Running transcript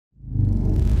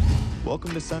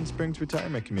Welcome to Sun Springs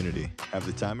Retirement Community. Have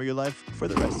the time of your life for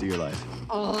the rest of your life.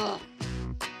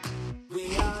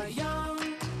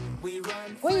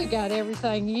 We got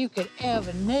everything you could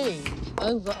ever need.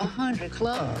 Over 100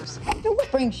 clubs. Now,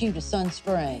 what brings you to Sun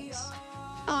Springs?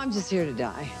 I'm just here to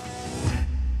die.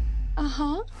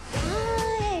 Uh-huh.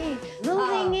 Hi,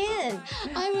 moving in.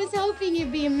 I was hoping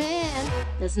you'd be a man.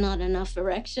 There's not enough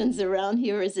erections around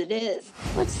here as it is.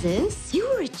 What's this? You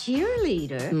were a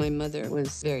cheerleader. My mother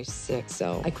was very sick,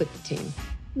 so I quit the team.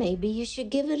 Maybe you should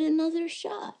give it another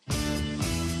shot.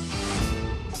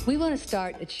 We want to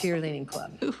start a cheerleading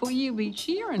club. Who will you be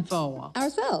cheering for?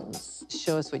 Ourselves.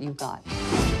 Show us what you've got.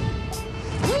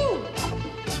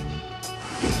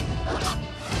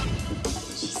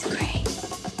 She's great.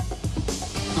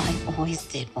 I always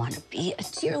did want to be a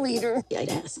cheerleader. I'd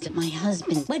asked my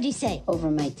husband, what'd he say, over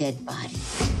my dead body?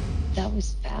 That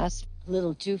was fast. A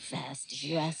little too fast, if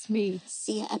you ask me.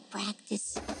 See you at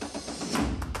practice.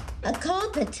 A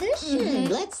competition.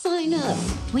 Let's sign up.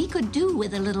 We could do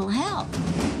with a little help.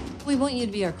 We want you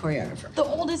to be our choreographer. The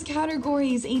oldest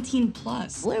category is 18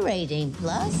 plus. We're 18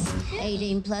 plus.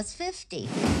 18 plus 50.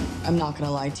 I'm not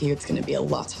gonna lie to you, it's gonna be a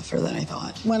lot tougher than I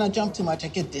thought. When I jump too much, I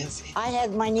get dizzy. I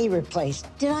had my knee replaced.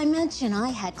 Did I mention I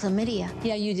had chlamydia?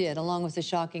 Yeah, you did, along with a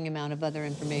shocking amount of other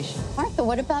information. Martha,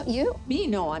 what about you? Me?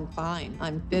 No, I'm fine.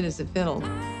 I'm fit as a fiddle.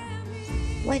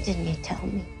 Why didn't you tell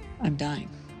me? I'm dying.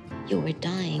 You were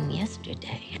dying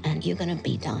yesterday, and you're gonna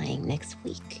be dying next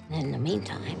week. And in the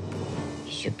meantime,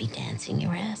 you should be dancing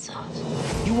your ass off.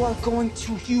 You are going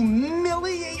to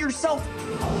humiliate yourself.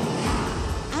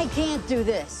 I can't do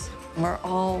this. We're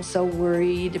all so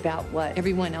worried about what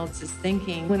everyone else is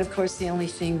thinking, when of course the only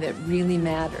thing that really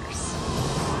matters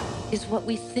is what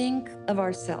we think of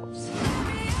ourselves.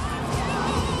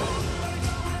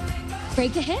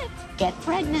 Break a hip. Get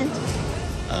pregnant.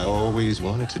 I always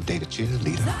wanted to date a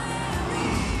cheerleader.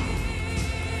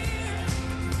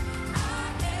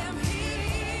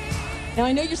 Now,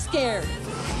 I know you're scared.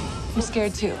 I'm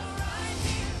scared too.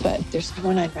 But there's no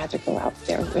one I'd rather go out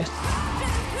there with.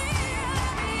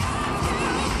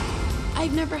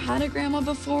 I've never had a grandma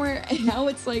before, and now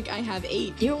it's like I have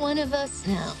 8. You're one of us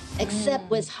now, except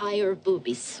with higher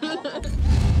boobies.